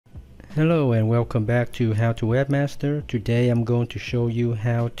Hello and welcome back to How to Webmaster. Today I'm going to show you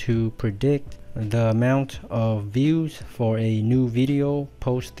how to predict the amount of views for a new video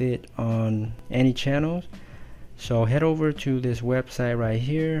posted on any channels. So head over to this website right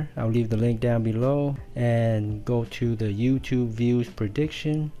here. I'll leave the link down below and go to the YouTube views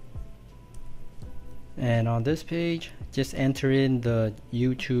prediction. And on this page, just enter in the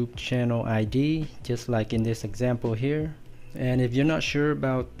YouTube channel ID, just like in this example here. And if you're not sure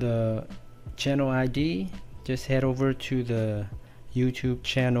about the channel ID, just head over to the YouTube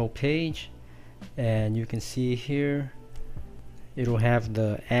channel page and you can see here it'll have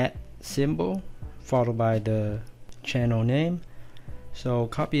the @ symbol followed by the channel name. So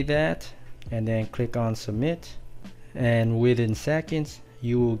copy that and then click on submit, and within seconds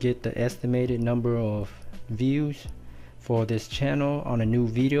you will get the estimated number of views for this channel on a new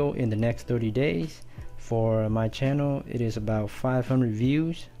video in the next 30 days. For my channel, it is about 500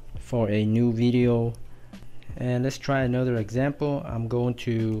 views for a new video. And let's try another example. I'm going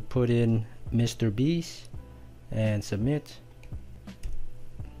to put in Mr. Beast and submit.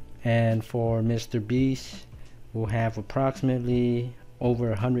 And for Mr. Beast, we'll have approximately over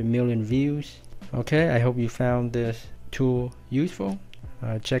 100 million views. Okay, I hope you found this tool useful.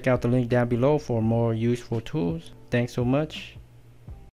 Check out the link down below for more useful tools. Thanks so much.